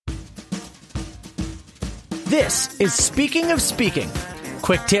This is Speaking of Speaking.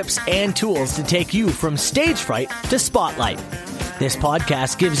 Quick tips and tools to take you from stage fright to spotlight. This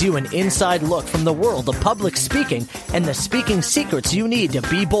podcast gives you an inside look from the world of public speaking and the speaking secrets you need to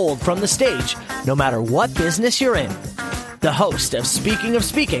be bold from the stage, no matter what business you're in. The host of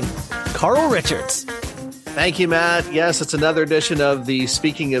Speaking, Carl Richards. Thank you, Matt. Yes, it's another edition of the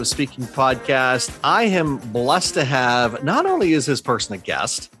Speaking of Speaking podcast. I am blessed to have, not only is this person a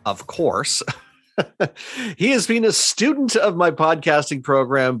guest, of course, he has been a student of my podcasting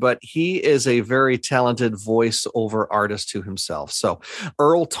program, but he is a very talented voiceover artist to himself. So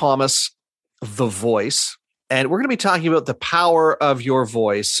Earl Thomas, the voice, and we're going to be talking about the power of your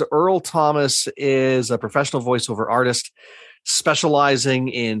voice. Earl Thomas is a professional voiceover artist specializing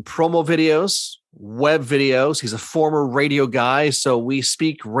in promo videos, web videos. He's a former radio guy, so we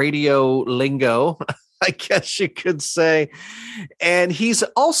speak radio lingo, I guess you could say. And he's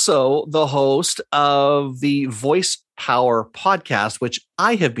also the host of the Voice Power podcast, which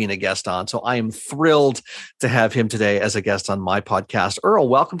I have been a guest on. So I am thrilled to have him today as a guest on my podcast. Earl,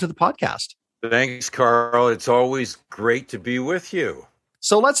 welcome to the podcast. Thanks, Carl. It's always great to be with you.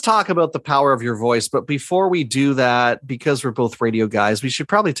 So let's talk about the power of your voice. But before we do that, because we're both radio guys, we should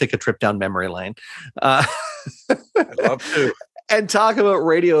probably take a trip down memory lane. I'd love to. And talk about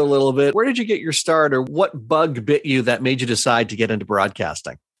radio a little bit. Where did you get your start, or what bug bit you that made you decide to get into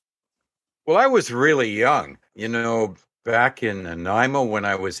broadcasting? Well, I was really young, back in Nanaimo when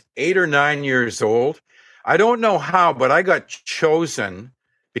I was 8 or 9 years old. I don't know how, but I got chosen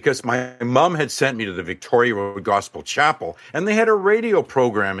because my mom had sent me to the Victoria Road Gospel Chapel, and they had a radio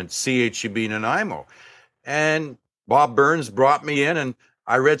program at CHUB Nanaimo. And Bob Burns brought me in, and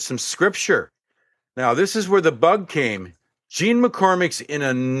I read some scripture. Now, this is where the bug came. Gene McCormick's in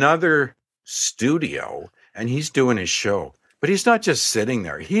another studio, and he's doing his show. But he's not just sitting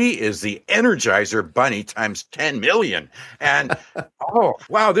there. He is the Energizer Bunny times 10 million. And, oh,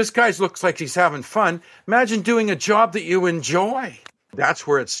 wow, this guy looks like he's having fun. Imagine doing a job that you enjoy. That's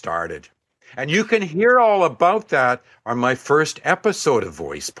where it started. And you can hear all about that on my first episode of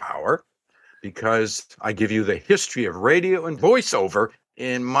Voice Power, because I give you the history of radio and voiceover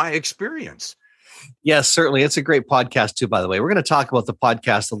in my experience. Yes, certainly. It's a great podcast too, by the way. We're going to talk about the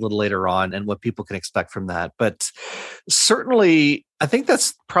podcast a little later on and what people can expect from that. But certainly, I think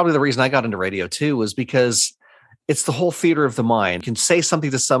that's probably the reason I got into radio too, was because it's the whole theater of the mind. You can say something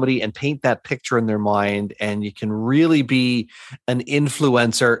to somebody and paint that picture in their mind, and you can really be an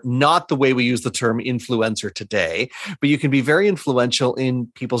influencer, not the way we use the term influencer today, but you can be very influential in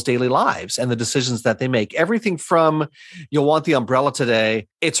people's daily lives and the decisions that they make. Everything from, you'll want the umbrella today,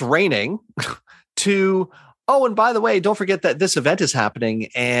 it's raining, to, oh, and by the way, don't forget that this event is happening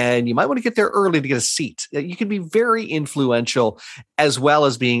and you might want to get there early to get a seat. You can be very influential as well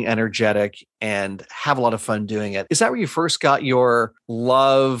as being energetic and have a lot of fun doing it. Is that where you first got your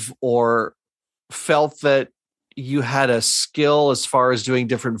love, or felt that you had a skill as far as doing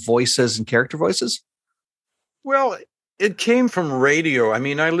different voices and character voices? Well, it came from radio. I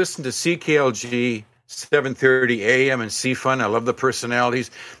mean, I listened to CKLG 7:30 a.m. and C-Fun. I love the personalities.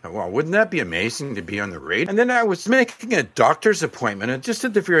 Well, wouldn't that be amazing to be on the radio? And then I was making a doctor's appointment, and just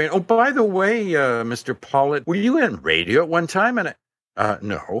at the very end, oh, by the way, Mr. Pollitt, were you in radio at one time? And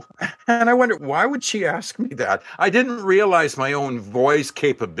no. And I wondered, why would she ask me that? I didn't realize my own voice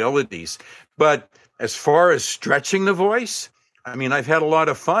capabilities. But as far as stretching the voice, I mean, I've had a lot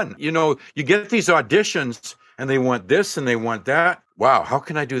of fun. You get these auditions, and they want this and they want that. Wow, how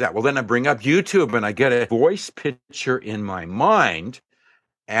can I do that? Well, then I bring up YouTube and I get a voice picture in my mind,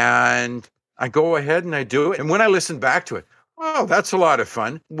 and I go ahead and I do it. And when I listen back to it, oh, that's a lot of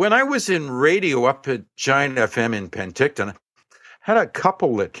fun. When I was in radio up at Giant FM in Penticton, I had a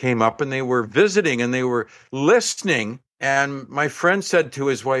couple that came up and they were visiting and they were listening. And my friend said to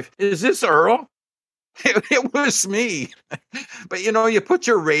his wife, "Is this Earl?" It was me. But, you put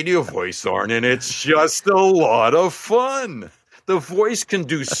your radio voice on and it's just a lot of fun. The voice can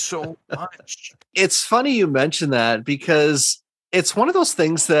do so much. It's funny you mention that, because it's one of those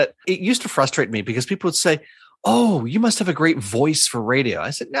things that it used to frustrate me, because people would say, "Oh, you must have a great voice for radio." I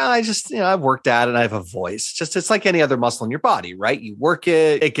said, "No, I just, I've worked at it and I have a voice. It's like any other muscle in your body, right? You work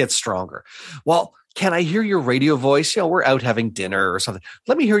it, it gets stronger." Well, can I hear your radio voice? We're out having dinner or something.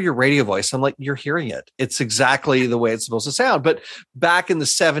 Let me hear your radio voice. I'm like, you're hearing it. It's exactly the way it's supposed to sound. But back in the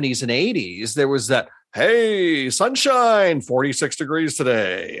 70s and 80s, there was that, "Hey, sunshine, 46 degrees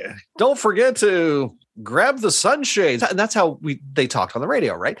today. Don't forget to grab the sunshades." And that's how they talked on the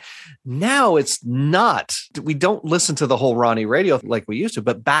radio, right? Now it's not. We don't listen to the whole Ronnie radio like we used to.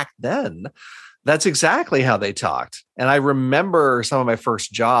 But back then, that's exactly how they talked. And I remember some of my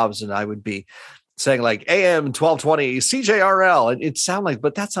first jobs, and I would be saying like AM 1220 CJRL. It sounds like,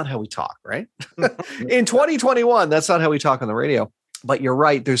 but that's not how we talk, right? In 2021, that's not how we talk on the radio. But you're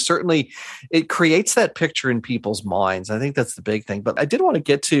right. There's certainly, it creates that picture in people's minds. I think that's the big thing. But I did want to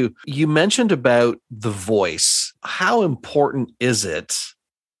get to, you mentioned about the voice. How important is it?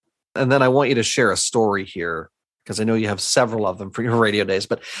 And then I want you to share a story here, because I know you have several of them for your radio days.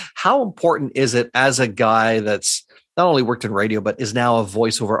 But how important is it as a guy that's not only worked in radio, but is now a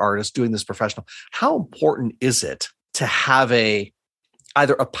voiceover artist doing this professional? How important is it to have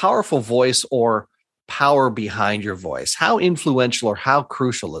either a powerful voice or power behind your voice? How influential or how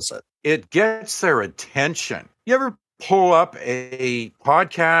crucial is it? It gets their attention. You ever pull up a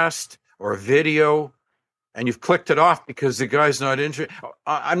podcast or a video and you've clicked it off because the guy's not interested?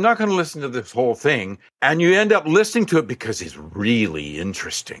 I'm not going to listen to this whole thing. And you end up listening to it because it's really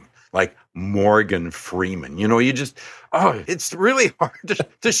interesting. Like Morgan Freeman, it's really hard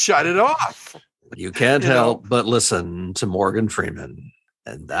to shut it off. You can't help but listen to Morgan Freeman.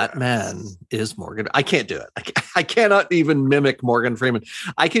 And that man is Morgan. I can't do it. I cannot even mimic Morgan Freeman.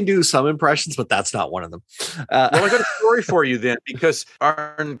 I can do some impressions, but that's not one of them. Well, I got a story for you then, because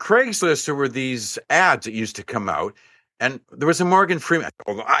on Craigslist, there were these ads that used to come out, and there was a Morgan Freeman.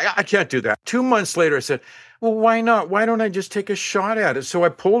 I can't do that. 2 months later, I said, well, why not? Why don't I just take a shot at it? So I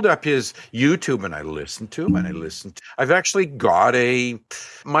pulled up his YouTube and I listened to him I've actually got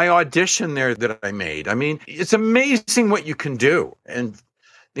my audition there that I made. I mean, it's amazing what you can do. And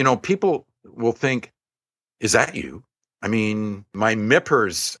people will think, is that you? I mean, my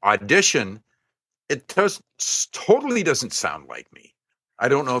Mippers audition, it totally doesn't sound like me. I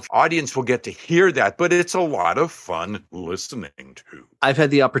don't know if audience will get to hear that, but it's a lot of fun listening to. I've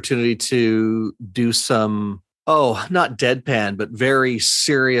had the opportunity to do some, not deadpan, but very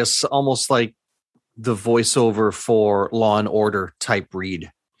serious, almost like the voiceover for Law and Order type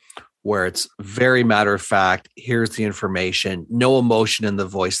read, where it's very matter of fact, here's the information, no emotion in the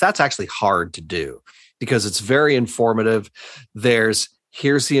voice. That's actually hard to do because it's very informative.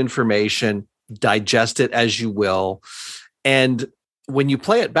 Here's the information, digest it as you will. And when you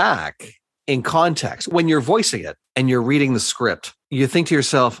play it back in context, when you're voicing it and you're reading the script, you think to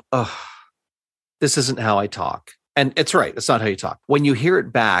yourself, oh, this isn't how I talk. And it's right. It's not how you talk. When you hear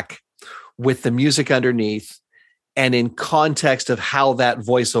it back with the music underneath, and in context of how that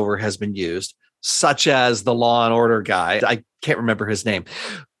voiceover has been used, such as the Law and Order guy, I can't remember his name,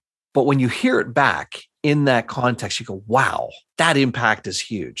 but when you hear it back in that context, you go, wow, that impact is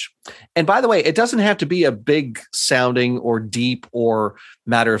huge. And by the way, it doesn't have to be a big sounding or deep or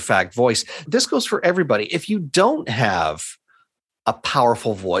matter of fact voice. This goes for everybody. If you don't have a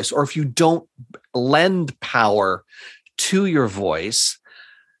powerful voice, or if you don't lend power to your voice,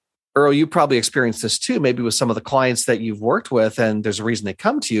 Earl, you probably experienced this too, maybe with some of the clients that you've worked with, and there's a reason they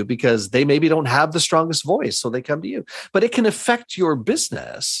come to you because they maybe don't have the strongest voice, so they come to you. But it can affect your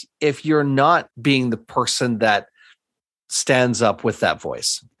business if you're not being the person that stands up with that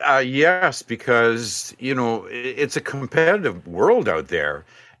voice. Yes, because, it's a competitive world out there.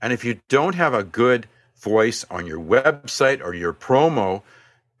 And if you don't have a good voice on your website or your promo,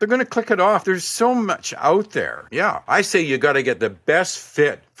 they're going to click it off. There's so much out there. Yeah, I say you got to get the best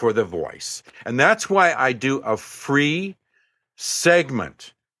fit for the voice. And that's why I do a free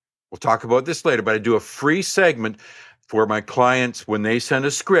segment. We'll talk about this later, but I do a free segment for my clients when they send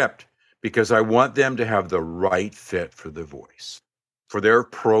a script, because I want them to have the right fit for the voice, for their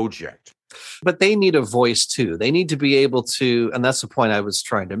project. But they need a voice too. They need to be able to, and that's the point I was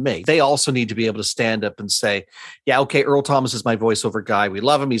trying to make. They also need to be able to stand up and say, yeah, okay, Earl Thomas is my voiceover guy. We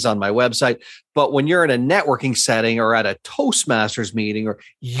love him. He's on my website. But when you're in a networking setting or at a Toastmasters meeting, or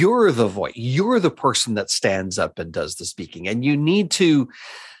you're the voice, you're the person that stands up and does the speaking. And you need to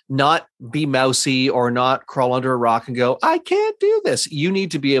not be mousy or not crawl under a rock and go, I can't do this. You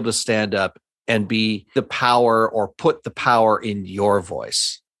need to be able to stand up and be the power, or put the power in your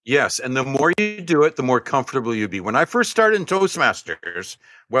voice. Yes, and the more you do it, the more comfortable you be. When I first started in Toastmasters,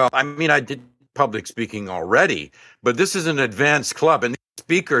 I did public speaking already, but this is an advanced club, and the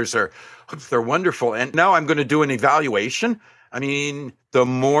speakers they're wonderful. And now I'm going to do an evaluation. I mean, the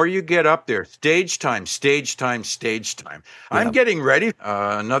more you get up there, stage time. Yeah. I'm getting ready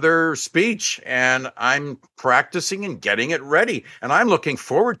another speech, and I'm practicing and getting it ready. And I'm looking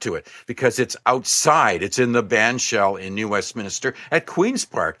forward to it because it's outside. It's in the bandshell in New Westminster at Queen's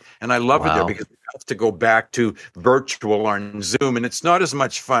Park. And I love it there because we have to go back to virtual on Zoom. And it's not as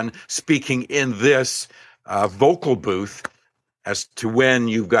much fun speaking in this vocal booth as to when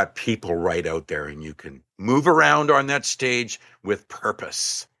you've got people right out there and you can move around on that stage with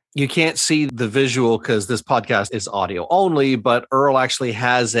purpose. You can't see the visual because this podcast is audio only, but Earl actually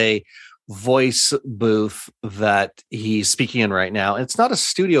has a voice booth that he's speaking in right now. It's not a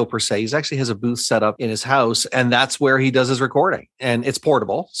studio per se. He actually has a booth set up in his house, and that's where he does his recording. And it's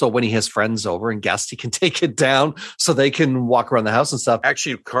portable. So when he has friends over and guests, he can take it down so they can walk around the house and stuff.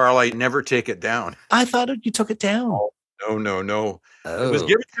 Actually, Carl, I never take it down. I thought you took it down. No. Oh. It was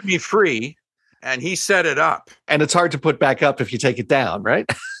given to me free, and he set it up. And it's hard to put back up if you take it down, right?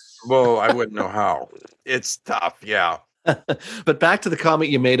 Well, I wouldn't know how. It's tough, yeah. But back to the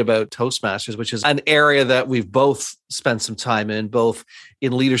comment you made about Toastmasters, which is an area that we've both spent some time in, both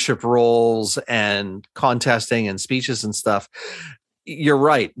in leadership roles and contesting and speeches and stuff. You're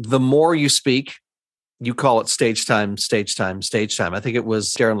right. The more you speak, you call it stage time. I think it was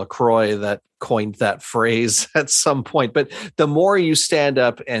Darren LaCroix that coined that phrase at some point. But the more you stand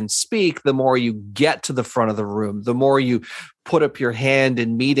up and speak, the more you get to the front of the room, the more you put up your hand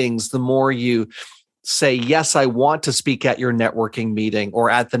in meetings, the more you say, yes, I want to speak at your networking meeting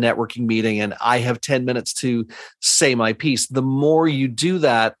or at the networking meeting, and I have 10 minutes to say my piece. The more you do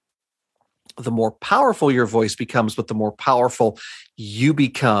that, the more powerful your voice becomes, but the more powerful you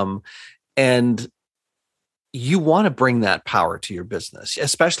become. And you want to bring that power to your business,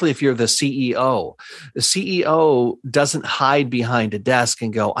 especially if you're the CEO. The CEO doesn't hide behind a desk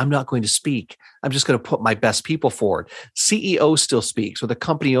and go, I'm not going to speak. I'm just going to put my best people forward. CEO still speaks, or the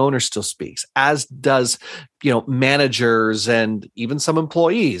company owner still speaks, as does, managers and even some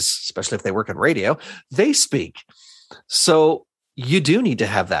employees, especially if they work in radio, they speak. So you do need to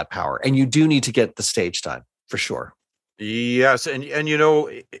have that power, and you do need to get the stage time for sure. Yes. And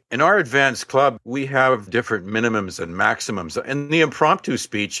in our advanced club, we have different minimums and maximums. And the impromptu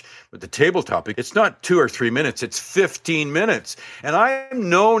speech with the table topic, it's not 2 or 3 minutes, it's 15 minutes. And I'm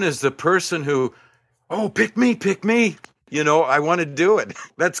known as the person who, pick me. I want to do it.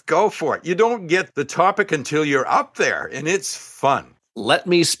 Let's go for it. You don't get the topic until you're up there, and it's fun. Let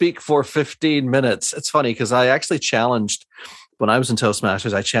me speak for 15 minutes. It's funny because I actually challenged, when I was in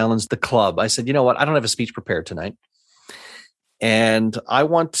Toastmasters, I challenged the club. I said, you know what? I don't have a speech prepared tonight. And I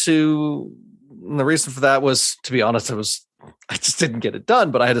want to, and the reason for that was, to be honest, I just didn't get it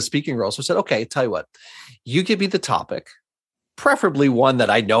done, but I had a speaking role. So I said, okay, tell you what, you give me the topic, preferably one that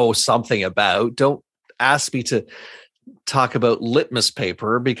I know something about. Don't ask me to talk about litmus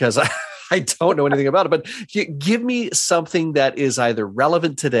paper because I don't know anything about it, but give me something that is either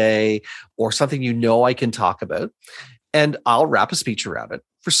relevant today or something I can talk about, and I'll wrap a speech around it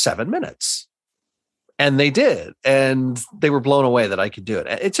for 7 minutes. And they did. And they were blown away that I could do it.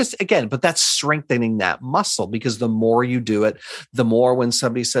 It's just, again, but that's strengthening that muscle, because the more you do it, the more when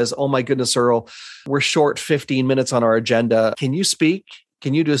somebody says, oh my goodness, Earl, we're short 15 minutes on our agenda. Can you speak?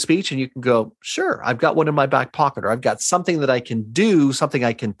 Can you do a speech? And you can go, sure, I've got one in my back pocket, or I've got something that I can do, something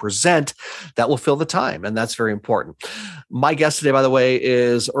I can present that will fill the time. And that's very important. My guest today, by the way,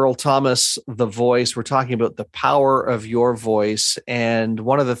 is Earl Thomas, the voice. We're talking about the power of your voice. And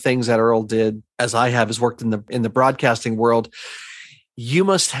one of the things that Earl did, as I have, is worked in the broadcasting world. You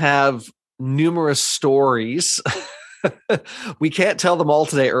must have numerous stories. We can't tell them all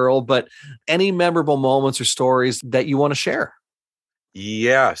today, Earl, but any memorable moments or stories that you want to share?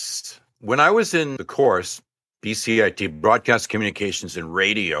 Yes. When I was in the course, BCIT, Broadcast Communications and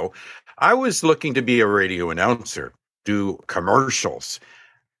Radio, I was looking to be a radio announcer, do commercials.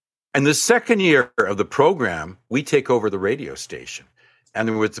 And the second year of the program, we take over the radio station. And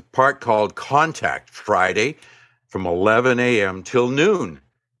there was a part called Contact, Friday from 11 a.m. till noon.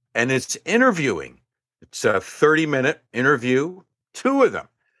 And it's interviewing. It's a 30-minute interview, 2 of them.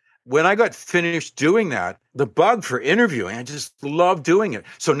 When I got finished doing that, the bug for interviewing, I just love doing it.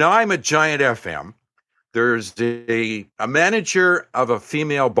 So now I'm at Giant FM. There's a manager of a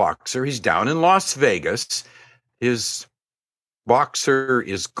female boxer. He's down in Las Vegas. His boxer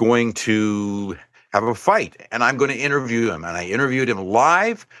is going to have a fight, and I'm going to interview him. And I interviewed him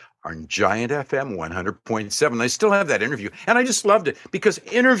live on Giant FM 100.7. I still have that interview, and I just loved it, because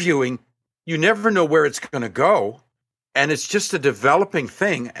interviewing, you never know where it's going to go. And it's just a developing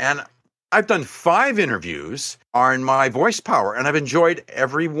thing. And I've done 5 interviews on my voice power, and I've enjoyed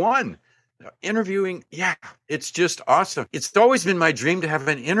every one. Interviewing, it's just awesome. It's always been my dream to have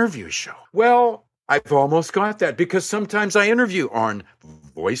an interview show. Well, I've almost got that, because sometimes I interview on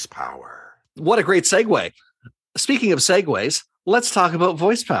voice power. What a great segue. Speaking of segues, let's talk about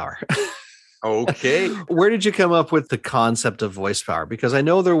voice power. Okay. Where did you come up with the concept of voice power? Because I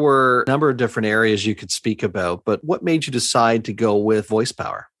know there were a number of different areas you could speak about, but what made you decide to go with voice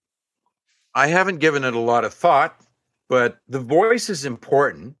power? I haven't given it a lot of thought, but the voice is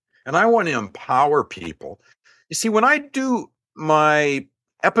important, and I want to empower people. You see, when I do my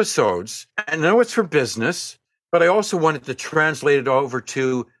episodes, I know it's for business, but I also wanted to translate it over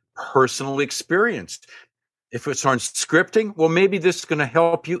to personal experience. If it's on scripting, well, maybe this is going to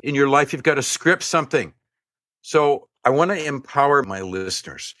help you in your life. You've got to script something. So I want to empower my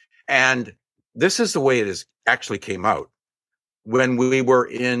listeners. And this is the way it actually came out. When we were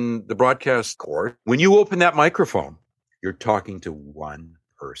in the broadcast course, when you open that microphone, you're talking to one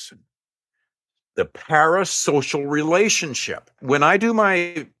person. The parasocial relationship. When I do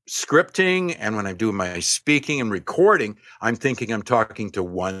my scripting and when I do my speaking and recording, I'm thinking I'm talking to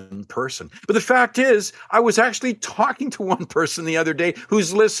one person. But the fact is, I was actually talking to one person the other day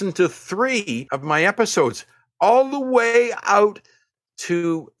who's listened to 3 of my episodes all the way out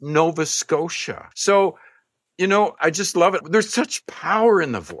to Nova Scotia. So, I just love it. There's such power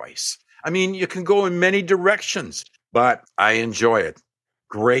in the voice. I mean, you can go in many directions, but I enjoy it.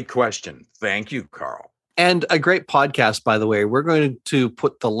 Great question. Thank you, Carl. And a great podcast, by the way. We're going to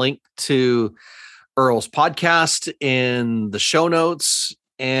put the link to Earl's podcast in the show notes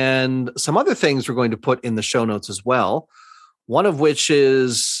and some other things we're going to put in the show notes as well. One of which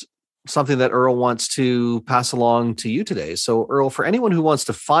is something that Earl wants to pass along to you today. So, Earl, for anyone who wants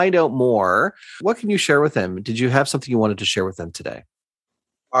to find out more, what can you share with them? Did you have something you wanted to share with them today?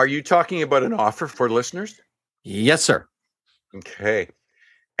 Are you talking about an offer for listeners? Yes, sir. Okay.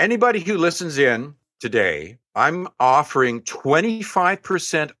 Anybody who listens in today, I'm offering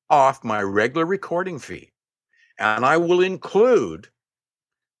 25% off my regular recording fee. And I will include,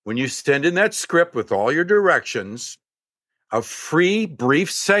 when you send in that script with all your directions, a free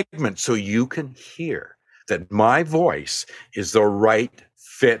brief segment so you can hear that my voice is the right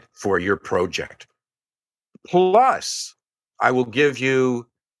fit for your project. Plus, I will give you,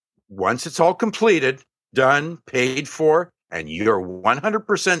 once it's all completed, done, paid for, and you're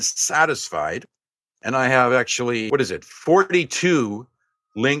 100% satisfied, and I have actually, 42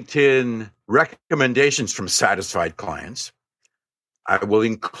 LinkedIn recommendations from satisfied clients. I will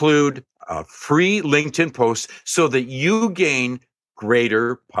include a free LinkedIn post so that you gain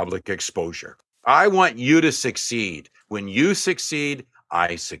greater public exposure. I want you to succeed. When you succeed,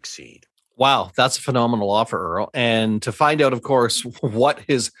 I succeed. Wow, that's a phenomenal offer, Earl. And to find out, of course, what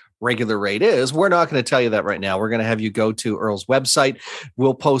his regular rate is, we're not going to tell you that right now. We're going to have you go to Earl's website.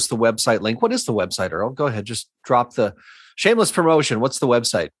 We'll post the website link. What is the website, Earl? Go ahead. Just drop the shameless promotion. What's the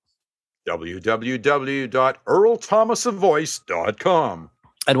website? www.earlthomasavoice.com.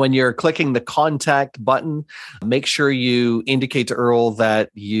 And when you're clicking the contact button, make sure you indicate to Earl that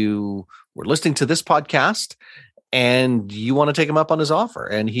you were listening to this podcast and you want to take him up on his offer.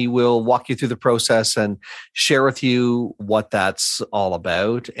 And he will walk you through the process and share with you what that's all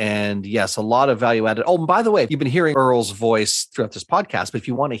about. And yes, a lot of value added. Oh, and by the way, you've been hearing Earl's voice throughout this podcast, but if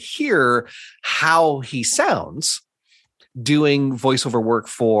you want to hear how he sounds doing voiceover work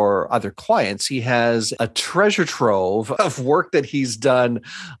for other clients, he has a treasure trove of work that he's done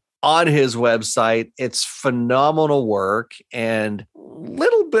on his website. It's phenomenal work, and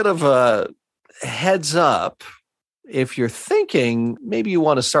little bit of a heads up. If you're thinking maybe you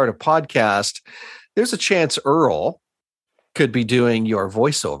want to start a podcast, there's a chance Earl could be doing your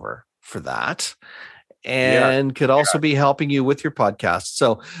voiceover for that. And could also be helping you with your podcast.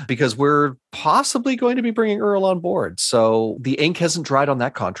 So, because we're possibly going to be bringing Earl on board. So the ink hasn't dried on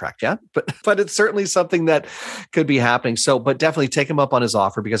that contract yet, but it's certainly something that could be happening. So, but definitely take him up on his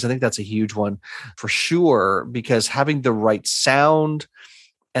offer, because I think that's a huge one for sure, because having the right sound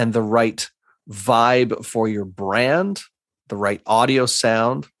and the right vibe for your brand, the right audio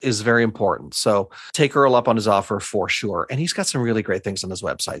sound, is very important. So take Earl up on his offer for sure. And he's got some really great things on his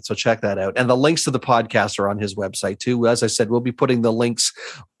website. So check that out. And the links to the podcast are on his website too. As I said, we'll be putting the links,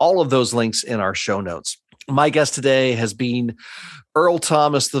 all of those links, in our show notes. My guest today has been Earl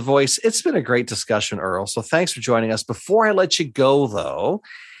Thomas, the voice. It's been a great discussion, Earl. So thanks for joining us. Before I let you go, though,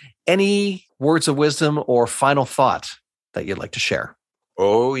 any words of wisdom or final thought that you'd like to share?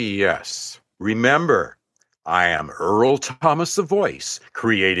 Oh, yes. Remember, I am Earl Thomas, the voice,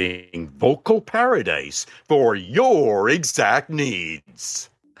 creating vocal paradise for your exact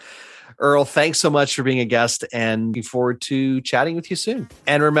needs. Earl, thanks so much for being a guest, and looking forward to chatting with you soon.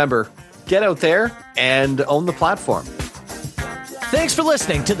 And remember, get out there and own the platform. Thanks for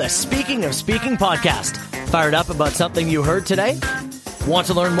listening to the Speaking of Speaking podcast. Fired up about something you heard today? Want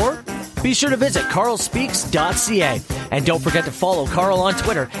to learn more? Be sure to visit carlspeaks.ca. And don't forget to follow Carl on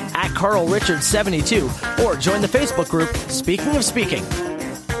Twitter @CarlRichard72 or join the Facebook group Speaking of Speaking.